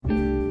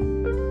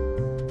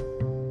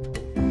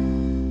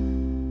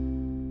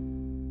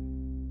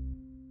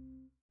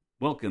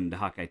Welcome to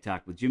Hawkeye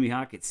Talk with Jimmy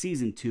Hawk. It's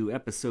Season 2,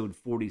 Episode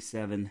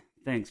 47.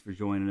 Thanks for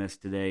joining us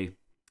today.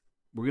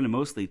 We're going to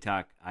mostly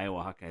talk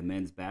Iowa Hawkeye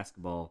men's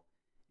basketball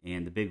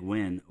and the big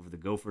win over the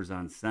Gophers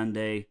on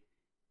Sunday.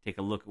 Take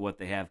a look at what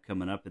they have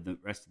coming up in the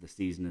rest of the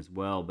season as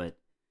well. But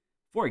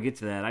before I get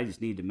to that, I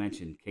just need to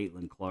mention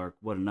Caitlin Clark.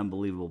 What an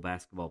unbelievable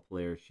basketball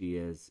player she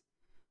is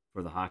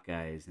for the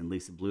Hawkeyes and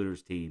Lisa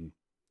Bluder's team.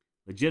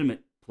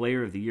 Legitimate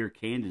Player of the Year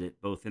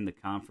candidate both in the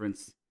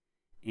conference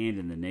and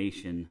in the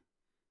nation.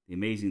 The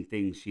amazing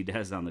things she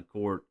does on the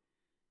court.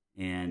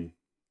 And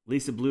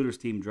Lisa Bluder's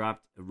team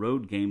dropped a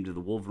road game to the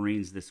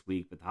Wolverines this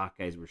week, but the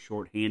Hawkeyes were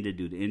shorthanded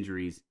due to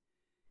injuries.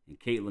 And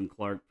Caitlin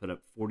Clark put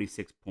up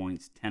 46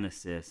 points, 10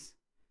 assists.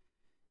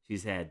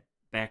 She's had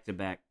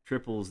back-to-back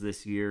triples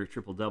this year,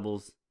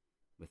 triple-doubles,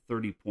 with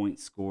 30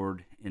 points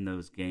scored in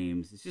those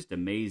games. It's just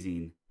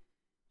amazing.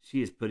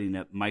 She is putting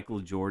up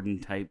Michael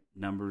Jordan-type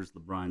numbers,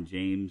 LeBron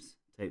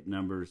James-type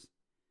numbers.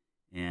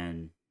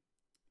 And,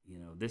 you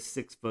know, this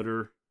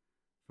 6-footer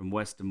from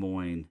West Des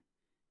Moines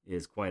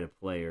is quite a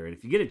player. And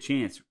if you get a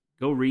chance,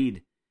 go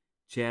read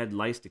Chad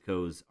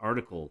Leistico's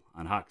article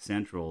on Hawk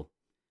Central.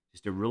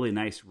 Just a really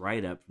nice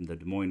write-up from the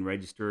Des Moines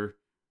Register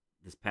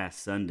this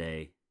past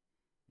Sunday.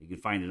 You can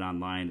find it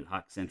online at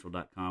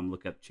hawkcentral.com.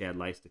 Look up Chad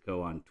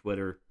Leistico on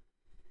Twitter.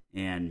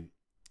 And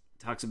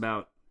talks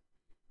about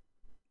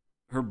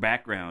her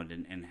background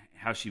and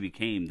how she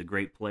became the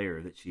great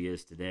player that she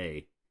is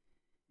today.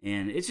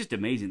 And it's just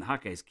amazing. The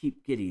Hawkeyes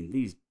keep getting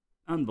these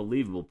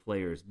unbelievable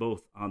players,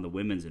 both on the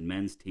women's and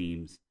men's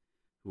teams,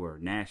 who are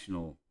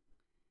national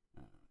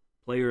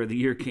player of the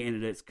year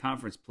candidates,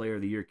 conference player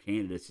of the year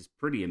candidates. It's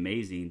pretty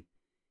amazing.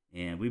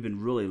 And we've been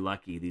really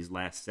lucky these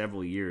last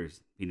several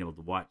years being able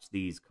to watch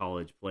these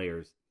college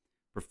players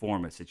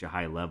perform at such a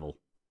high level.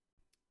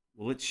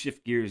 Well, let's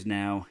shift gears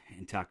now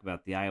and talk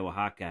about the Iowa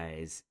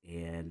Hawkeyes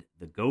and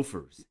the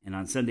Gophers. And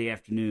on Sunday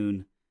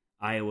afternoon,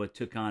 Iowa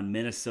took on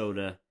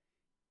Minnesota.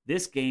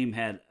 This game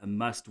had a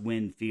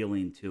must-win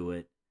feeling to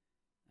it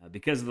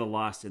because of the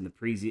loss in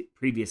the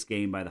previous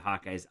game by the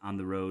Hawkeyes on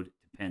the road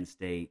to Penn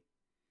State.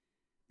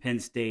 Penn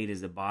State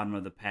is the bottom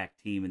of the pack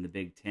team in the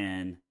Big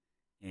Ten,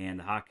 and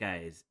the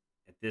Hawkeyes,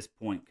 at this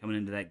point, coming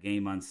into that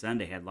game on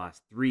Sunday, had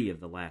lost 3 of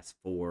the last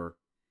 4,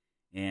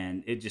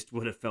 and it just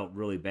would have felt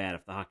really bad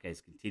if the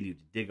Hawkeyes continued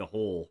to dig a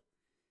hole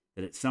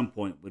that at some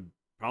point would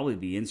probably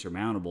be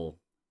insurmountable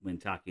when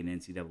talking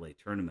NCAA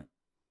tournament.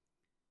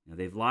 Now,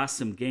 they've lost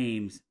some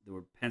games that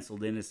were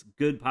penciled in as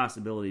good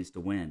possibilities to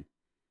win.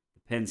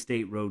 The Penn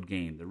State road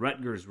game, the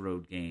Rutgers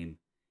road game,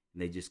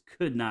 and they just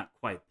could not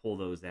quite pull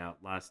those out.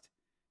 Lost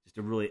just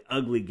a really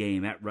ugly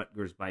game at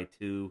Rutgers by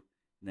 2,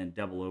 and then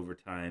double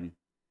overtime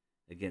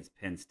against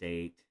Penn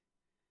State.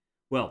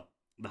 Well,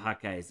 the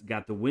Hawkeyes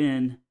got the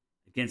win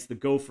against the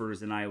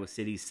Gophers in Iowa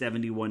City,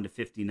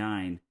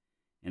 71-59,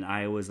 and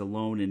Iowa's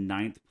alone in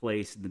 9th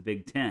place in the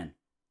Big Ten.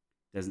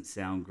 Doesn't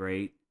sound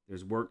great.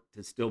 There's work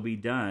to still be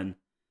done,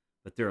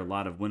 but there are a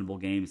lot of winnable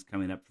games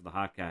coming up for the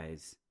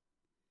Hawkeyes.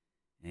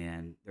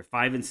 And they're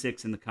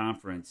 5-6 in the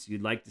conference.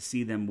 You'd like to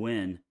see them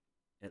win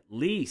at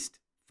least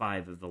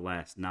 5 of the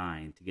last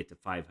 9 to get to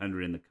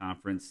 500 in the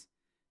conference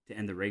to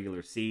end the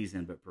regular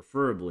season, but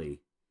preferably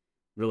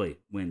really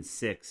win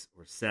 6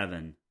 or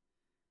 7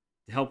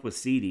 to help with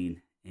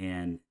seeding.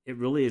 And it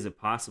really isn't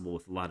possible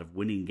with a lot of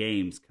winning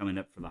games coming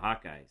up for the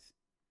Hawkeyes.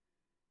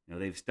 You know,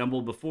 they've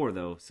stumbled before,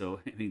 though,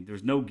 so I mean,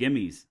 there's no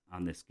gimmies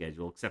on this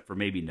schedule except for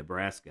maybe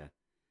Nebraska.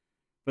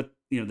 But,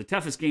 you know, the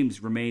toughest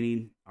games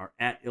remaining are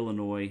at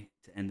Illinois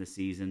to end the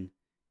season.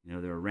 You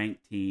know, they're a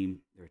ranked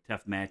team. They're a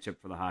tough matchup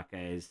for the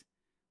Hawkeyes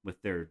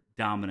with their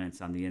dominance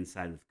on the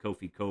inside with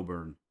Kofi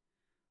Coburn.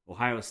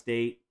 Ohio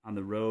State on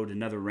the road,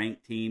 another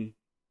ranked team.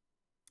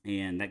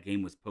 And that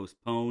game was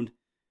postponed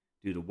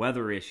due to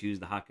weather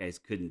issues. The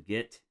Hawkeyes couldn't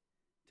get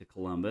to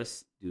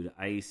Columbus due to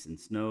ice and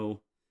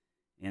snow.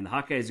 And the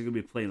Hawkeyes are going to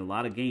be playing a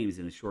lot of games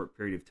in a short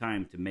period of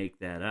time to make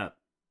that up.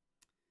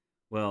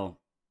 Well,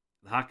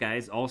 the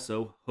Hawkeyes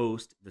also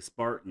host the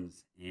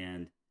Spartans,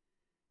 and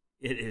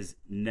it is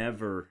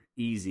never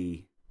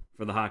easy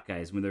for the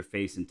Hawkeyes when they're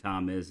facing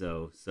Tom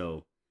Izzo.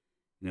 So,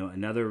 you know,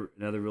 another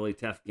really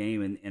tough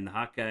game. And the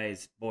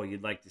Hawkeyes, boy,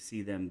 you'd like to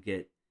see them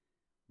get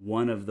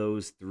one of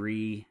those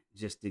 3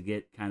 just to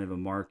get kind of a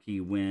marquee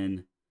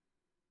win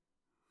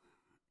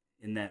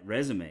in that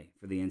resume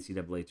for the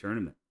NCAA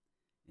tournament.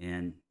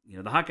 And, you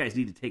know, the Hawkeyes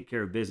need to take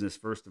care of business,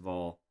 first of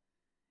all,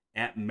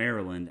 at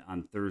Maryland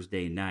on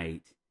Thursday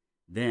night.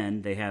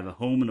 Then they have a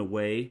home and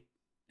away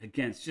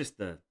against just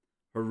the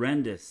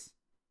horrendous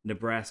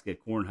Nebraska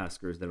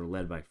Cornhuskers that are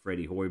led by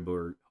Freddie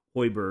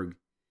Hoiberg.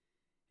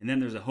 And then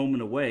there's a home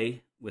and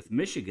away with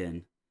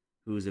Michigan,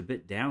 who is a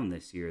bit down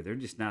this year. They're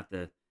just not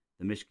the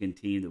Michigan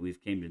team that we've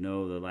came to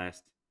know the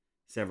last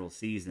several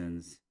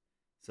seasons.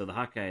 So the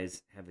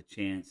Hawkeyes have a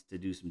chance to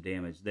do some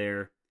damage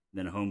there.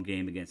 Then a home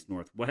game against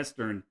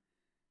Northwestern.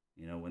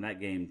 You know, when that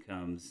game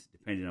comes,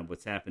 depending on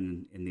what's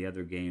happened in the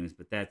other games,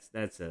 but that's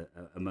a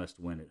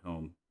must-win at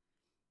home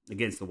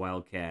against the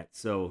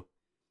Wildcats. So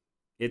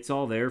it's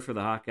all there for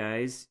the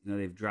Hawkeyes. You know,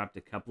 they've dropped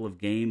a couple of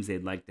games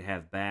they'd like to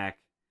have back,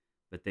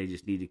 but they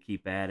just need to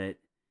keep at it,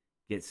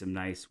 get some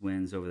nice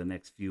wins over the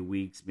next few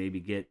weeks, maybe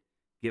get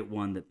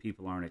one that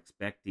people aren't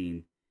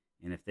expecting.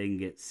 And if they can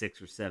get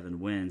 6 or 7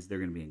 wins, they're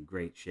going to be in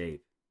great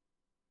shape.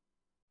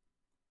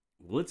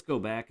 Well, let's go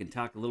back and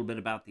talk a little bit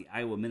about the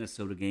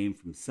Iowa-Minnesota game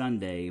from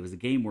Sunday. It was a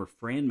game where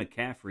Fran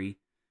McCaffrey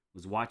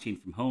was watching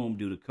from home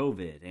due to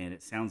COVID, and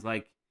it sounds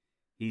like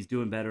he's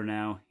doing better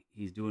now.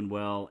 He's doing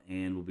well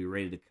and will be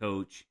ready to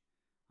coach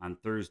on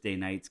Thursday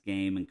night's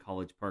game in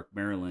College Park,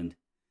 Maryland.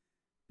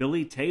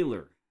 Billy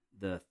Taylor,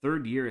 the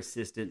third-year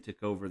assistant,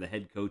 took over the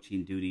head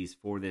coaching duties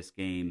for this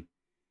game.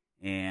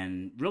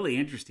 And really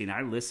interesting,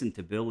 I listened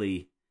to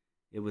Billy,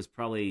 it was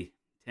probably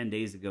 10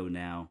 days ago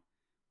now,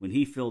 when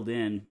he filled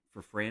in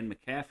for Fran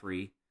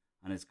McCaffrey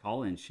on his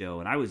call-in show,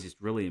 and I was just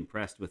really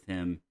impressed with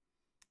him.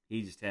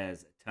 He just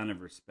has a ton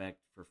of respect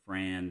for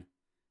Fran.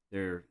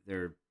 Their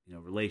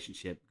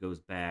relationship goes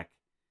back.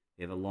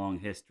 They have a long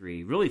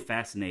history. Really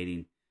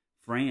fascinating.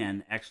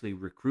 Fran actually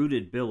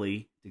recruited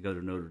Billy to go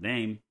to Notre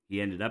Dame.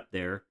 He ended up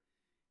there,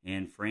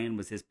 and Fran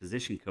was his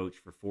position coach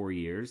for 4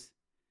 years.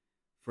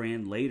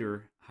 Fran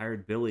later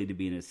hired Billy to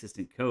be an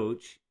assistant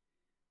coach.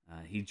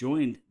 He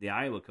joined the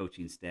Iowa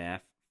coaching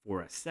staff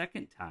for a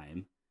second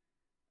time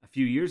a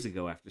few years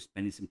ago after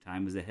spending some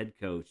time as a head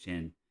coach.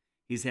 And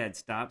he's had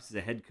stops as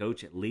a head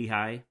coach at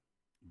Lehigh,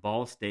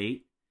 Ball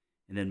State,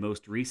 and then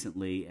most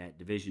recently at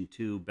Division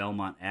II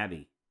Belmont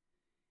Abbey.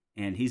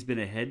 And he's been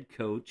a head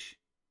coach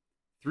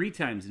 3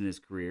 times in his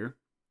career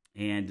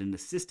and an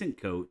assistant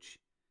coach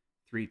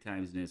 3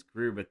 times in his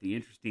career. But the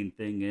interesting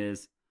thing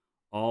is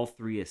all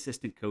 3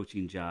 assistant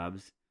coaching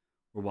jobs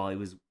were while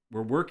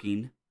were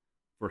working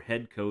for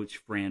head coach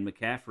Fran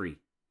McCaffrey.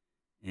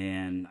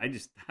 And I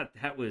just thought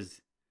that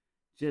was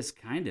just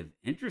kind of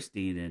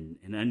interesting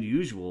and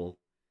unusual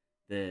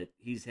that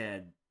he's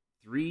had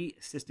 3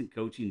 assistant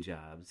coaching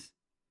jobs,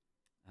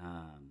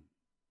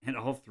 and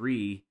all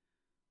 3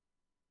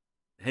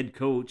 head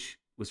coach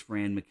was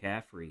Fran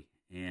McCaffrey.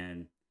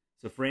 And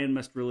so Fran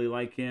must really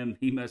like him.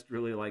 He must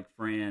really like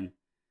Fran.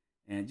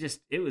 And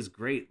just, it was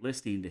great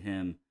listening to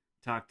him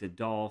talk to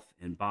Dolph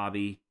and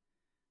Bobby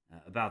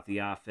about the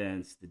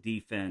offense, the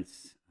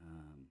defense,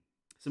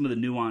 some of the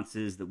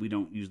nuances that we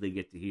don't usually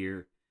get to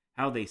hear,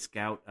 how they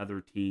scout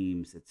other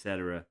teams,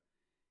 etc.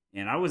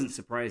 And I wasn't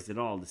surprised at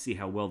all to see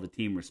how well the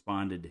team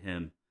responded to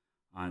him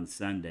on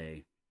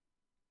Sunday.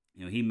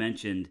 You know, he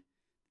mentioned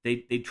they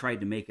tried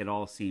to make it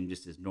all seem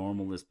just as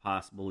normal as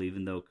possible,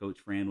 even though Coach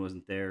Fran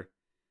wasn't there.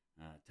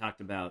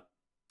 Talked about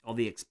all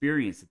the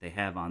experience that they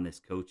have on this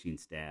coaching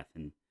staff,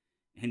 and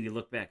you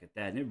look back at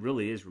that, and it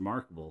really is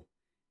remarkable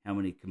how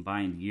many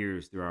combined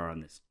years there are on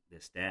this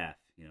staff.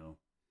 You know,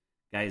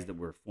 guys that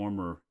were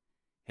former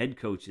head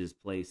coaches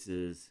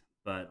places,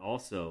 but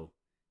also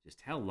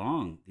just how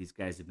long these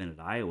guys have been at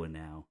Iowa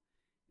now.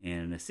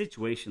 And in a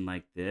situation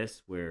like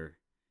this where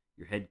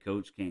your head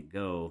coach can't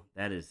go,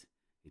 that is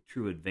a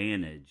true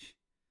advantage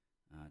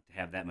to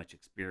have that much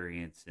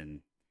experience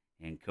and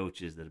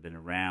coaches that have been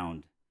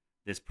around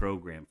this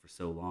program for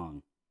so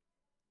long.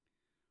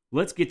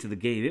 Let's get to the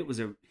game. It was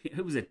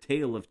a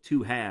tale of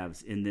 2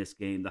 halves in this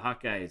game. The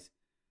Hawkeyes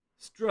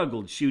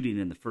struggled shooting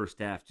in the first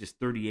half, just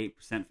 38%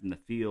 from the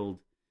field.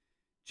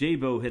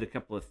 J-Bo hit a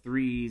couple of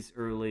threes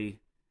early.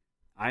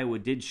 Iowa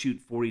did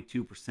shoot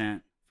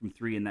 42% from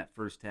 3 in that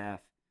first half.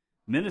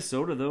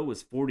 Minnesota, though,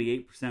 was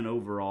 48%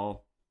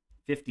 overall,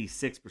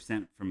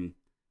 56% from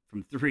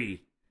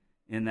 3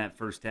 in that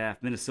first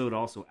half. Minnesota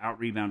also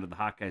out-rebounded the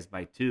Hawkeyes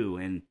by 2,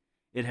 and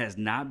it has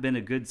not been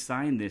a good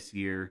sign this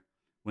year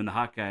when the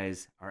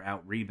Hawkeyes are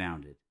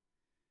out-rebounded.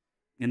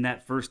 In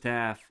that first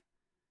half,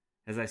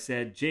 as I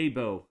said,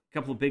 J-Bo, a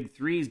couple of big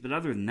threes, but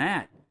other than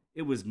that,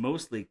 it was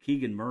mostly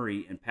Keegan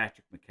Murray and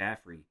Patrick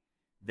McCaffrey.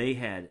 They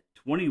had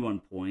 21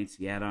 points.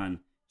 You add on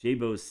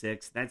J-Bo's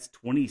 6. That's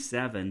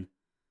 27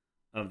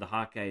 of the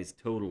Hawkeyes'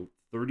 total,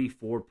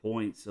 34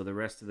 points. So the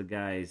rest of the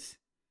guys,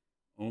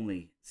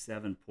 only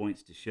 7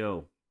 points to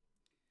show.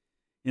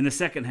 In the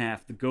second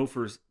half, the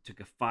Gophers took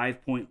a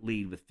 5-point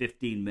lead with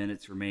 15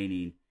 minutes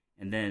remaining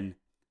and then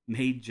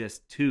made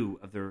just 2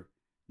 of their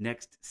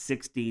next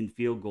 16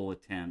 field goal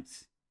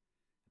attempts.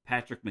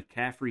 Patrick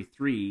McCaffrey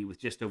 3 with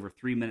just over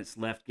 3 minutes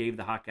left gave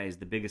the Hawkeyes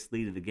the biggest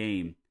lead of the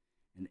game,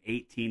 an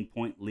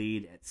 18-point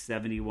lead at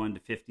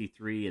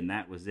 71-53, and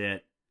that was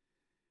it.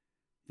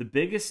 The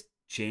biggest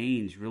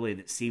change really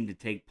that seemed to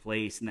take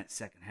place in that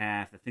second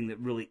half, the thing that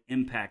really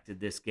impacted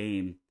this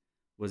game,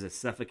 was a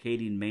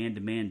suffocating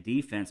man-to-man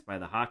defense by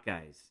the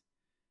Hawkeyes.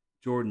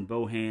 Jordan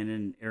Bohannon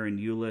and Aaron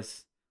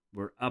Eulis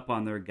were up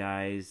on their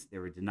guys. They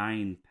were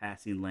denying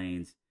passing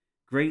lanes.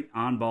 Great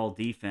on-ball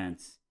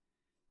defense.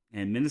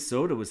 And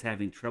Minnesota was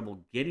having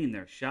trouble getting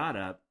their shot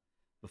up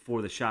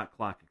before the shot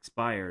clock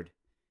expired.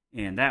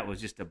 And that was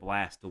just a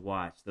blast to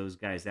watch, those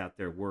guys out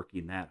there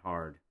working that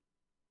hard.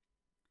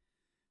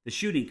 The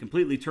shooting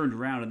completely turned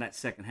around in that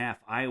second half.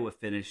 Iowa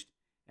finished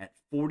at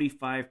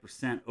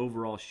 45%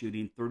 overall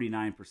shooting,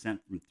 39%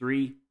 from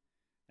 3.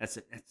 That's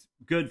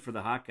good for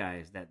the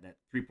Hawkeyes, that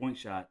three-point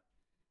shot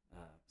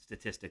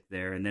statistic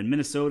there. And then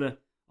Minnesota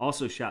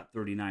also shot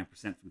 39%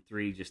 from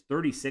 3, just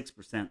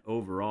 36%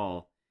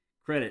 overall.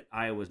 credit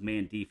Iowa's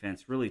man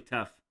defense. Really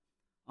tough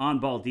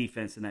on-ball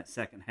defense in that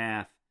second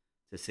half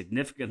to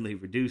significantly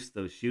reduce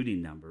those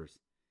shooting numbers.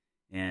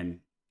 And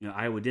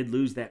Iowa did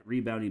lose that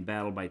rebounding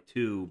battle by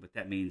 2, but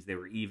that means they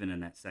were even in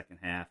that second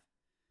half.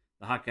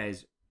 The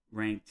Hawkeyes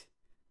ranked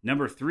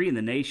number 3 in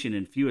the nation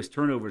in fewest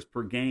turnovers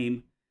per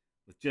game,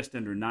 with just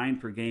under 9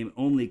 per game,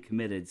 only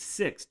committed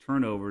 6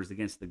 turnovers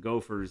against the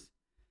Gophers.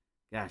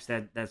 Gosh,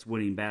 that's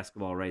winning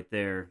basketball right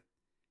there.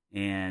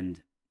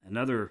 And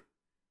another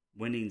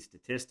winning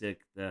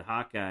statistic, the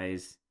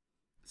Hawkeyes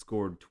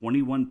scored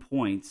 21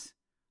 points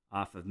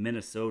off of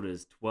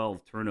Minnesota's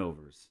 12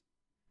 turnovers.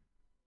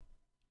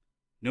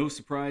 No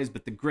surprise,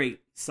 but the great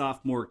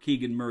sophomore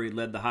Keegan Murray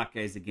led the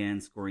Hawkeyes again,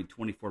 scoring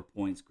 24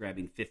 points,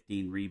 grabbing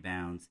 15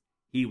 rebounds.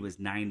 He was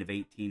 9 of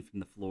 18 from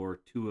the floor,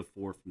 2 of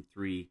 4 from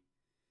 3.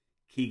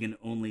 Keegan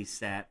only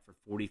sat for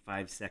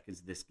 45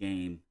 seconds this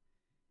game,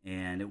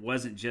 and it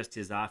wasn't just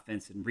his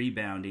offense and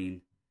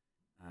rebounding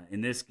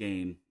in this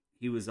game.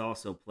 He was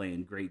also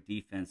playing great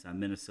defense on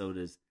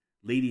Minnesota's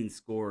leading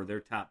scorer, their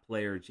top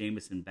player,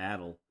 Jamison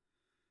Battle,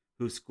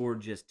 who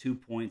scored just 2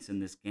 points in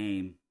this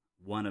game,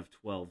 1 of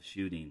 12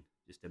 shooting.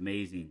 Just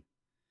amazing.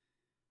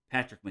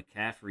 Patrick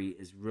McCaffrey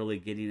is really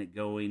getting it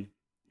going.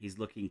 He's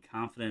looking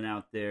confident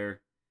out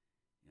there.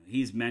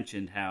 He's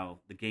mentioned how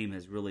the game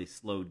has really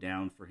slowed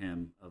down for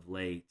him of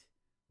late.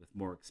 With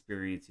more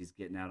experience, he's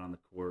getting out on the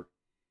court.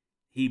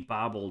 He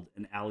bobbled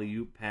an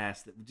alley-oop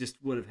pass that just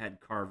would have had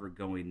Carver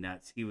going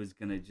nuts. He was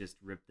going to just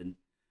rip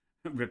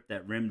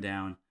that rim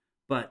down,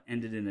 but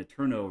ended in a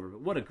turnover.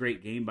 But what a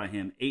great game by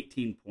him.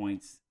 18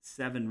 points,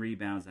 7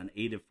 rebounds on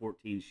 8 of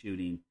 14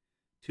 shooting,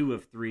 2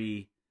 of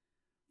 3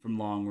 from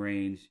long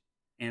range.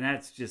 And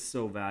that's just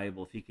so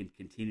valuable if he can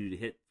continue to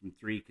hit from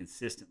 3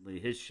 consistently.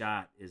 His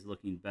shot is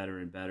looking better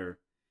and better.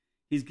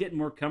 He's getting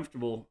more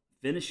comfortable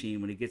finishing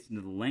when he gets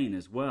into the lane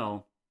as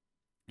well.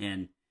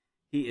 And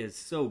he is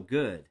so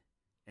good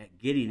at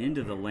getting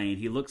into the lane.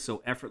 He looks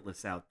so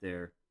effortless out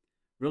there.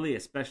 Really a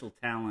special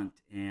talent,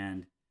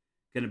 and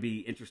going to be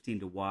interesting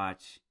to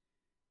watch,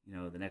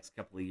 the next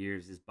couple of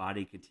years. His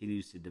body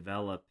continues to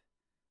develop.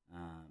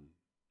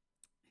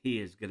 He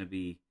is going to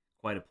be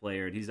quite a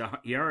player, and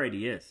he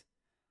already is.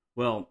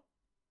 Well,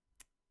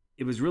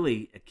 it was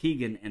really a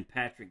Keegan and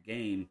Patrick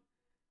game.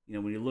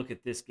 When you look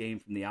at this game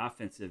from the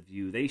offensive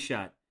view, they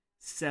shot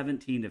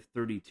 17 of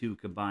 32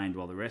 combined,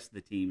 while the rest of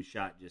the team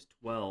shot just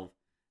 12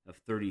 of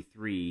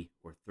 33,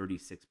 or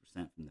 36%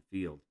 from the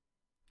field.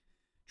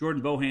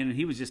 Jordan Bohannon,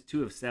 he was just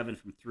 2 of 7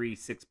 from 3,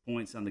 6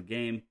 points on the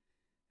game.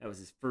 That was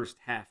his first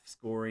half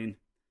scoring.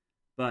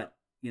 But,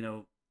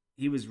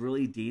 he was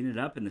really D'ing it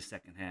up in the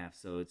second half,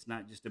 so it's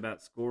not just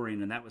about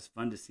scoring, and that was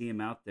fun to see him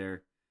out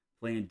there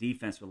playing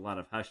defense with a lot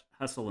of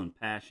hustle and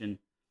passion.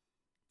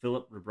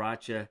 Philip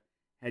Rebracha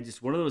had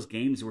just one of those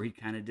games where he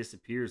kind of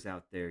disappears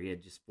out there. He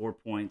had just 4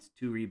 points,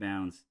 2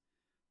 rebounds.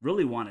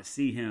 Really want to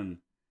see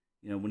him,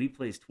 when he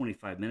plays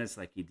 25 minutes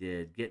like he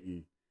did,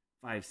 getting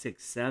 5,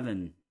 6,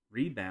 7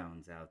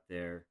 rebounds out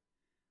there.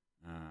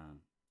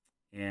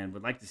 And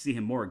would like to see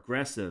him more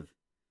aggressive,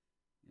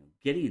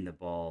 getting the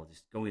ball,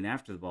 just going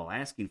after the ball,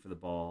 asking for the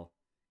ball,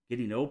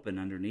 getting open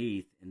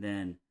underneath, and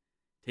then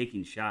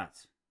taking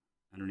shots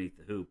underneath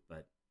the hoop.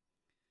 But,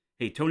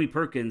 hey, Tony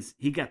Perkins,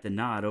 he got the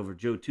nod over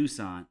Joe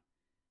Toussaint.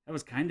 That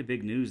was kind of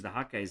big news. The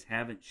Hawkeyes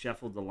haven't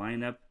shuffled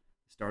the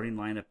starting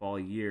lineup all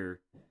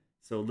year.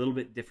 So a little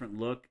bit different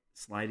look,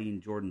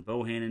 sliding Jordan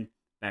Bohannon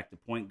back to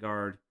point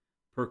guard,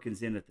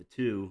 Perkins in at the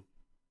 2.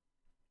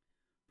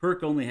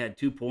 Perk only had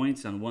 2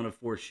 points on 1 of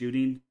 4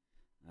 shooting.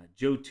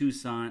 Joe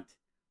Toussaint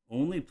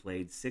only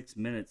played 6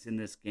 minutes in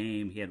this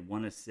game. He had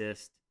 1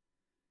 assist,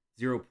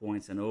 0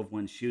 points on 0 of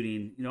 1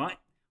 shooting.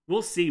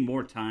 We'll see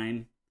more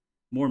time,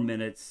 more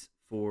minutes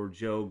for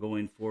Joe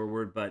going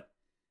forward, but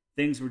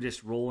things were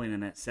just rolling in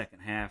that second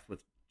half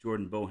with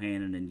Jordan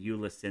Bohannon and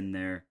Ulis in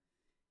there.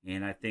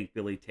 And I think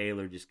Billy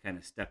Taylor just kind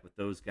of stuck with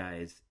those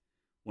guys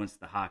once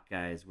the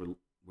Hawkeyes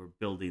were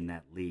building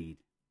that lead.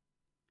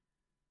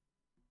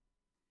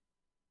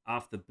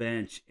 Off the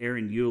bench,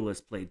 Aaron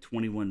Ulis played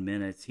 21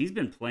 minutes. He's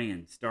been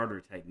playing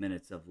starter-type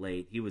minutes of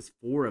late. He was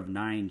 4 of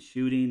 9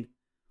 shooting,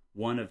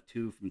 1 of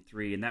 2 from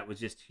 3, and that was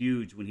just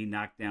huge when he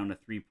knocked down a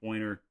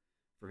three-pointer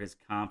for his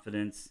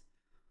confidence.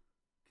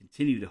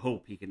 Continue to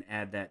hope he can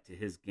add that to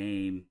his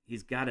game.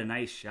 He's got a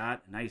nice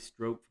shot, a nice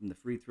stroke from the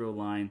free throw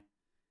line.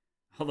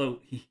 Although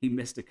he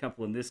missed a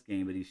couple in this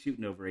game, but he's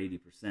shooting over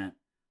 80%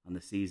 on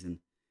the season.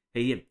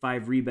 Hey, he had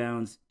 5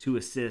 rebounds, 2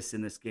 assists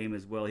in this game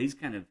as well. He's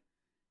kind of,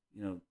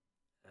 a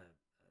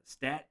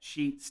stat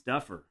sheet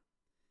stuffer.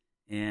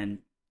 And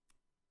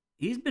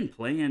he's been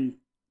playing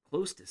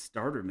close to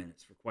starter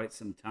minutes for quite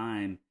some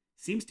time.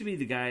 Seems to be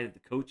the guy that the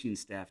coaching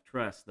staff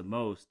trusts the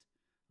most,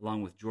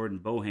 along with Jordan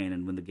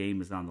Bohannon when the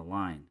game is on the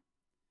line.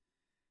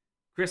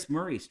 Chris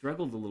Murray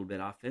struggled a little bit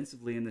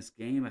offensively in this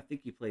game. I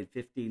think he played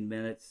 15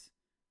 minutes,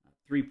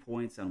 3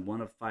 points on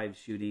 1 of 5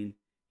 shooting.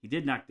 He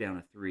did knock down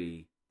a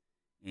 3,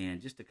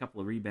 and just a couple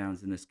of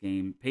rebounds in this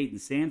game. Peyton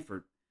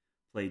Sanford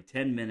played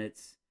 10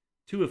 minutes,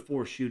 2 of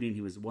 4 shooting.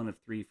 He was 1 of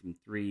 3 from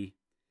 3.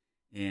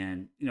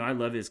 And, I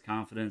love his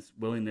confidence,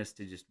 willingness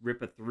to just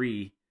rip a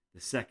three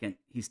the second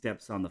he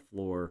steps on the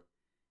floor.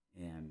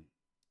 And,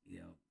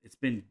 it's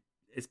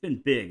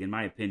been big, in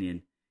my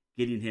opinion,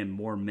 getting him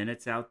more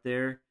minutes out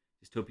there.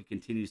 Just hope he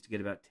continues to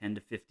get about 10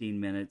 to 15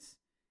 minutes,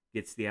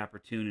 gets the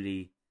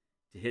opportunity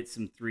to hit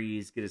some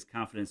threes, get his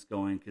confidence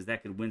going, because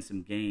that could win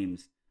some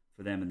games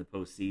for them in the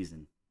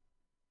postseason.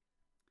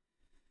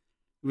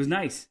 It was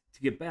nice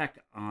to get back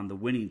on the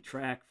winning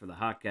track for the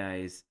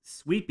Hawkeyes.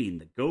 Sweeping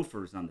the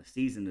Gophers on the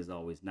season is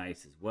always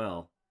nice as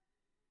well.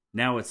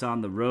 Now it's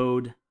on the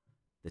road,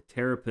 the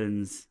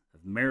Terrapins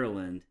of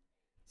Maryland,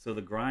 so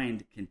the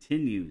grind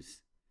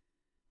continues.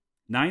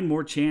 9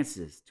 more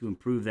chances to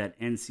improve that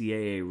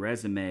NCAA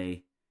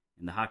resume,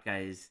 and the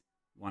Hawkeyes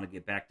want to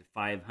get back to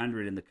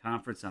 500 in the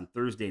conference on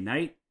Thursday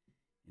night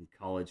in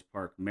College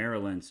Park,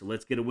 Maryland. So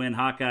let's get a win,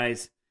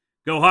 Hawkeyes.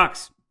 Go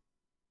Hawks!